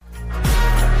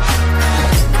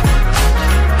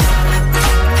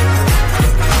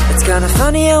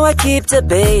funny how I keep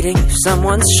debating if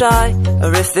someone's shy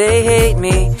or if they hate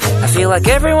me. I feel like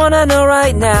everyone I know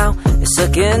right now is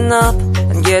sucking up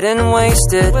and getting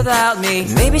wasted without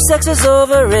me. Maybe sex is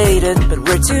overrated, but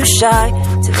we're too shy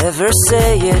to ever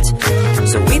say it.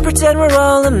 So we pretend we're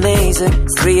all amazing.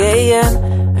 It's 3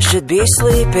 a.m., I should be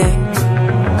sleeping.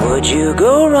 Would you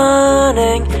go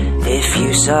running if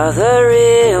you saw the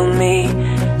real me?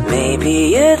 Maybe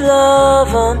you'd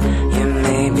love him, yeah,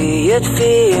 maybe you'd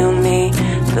feel me.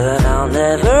 But I'll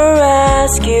never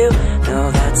ask you,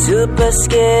 no, that's super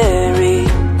scary.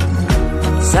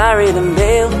 Sorry to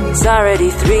bail, it's already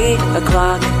 3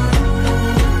 o'clock.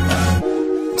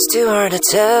 It's too hard to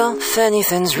tell if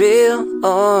anything's real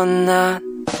or not.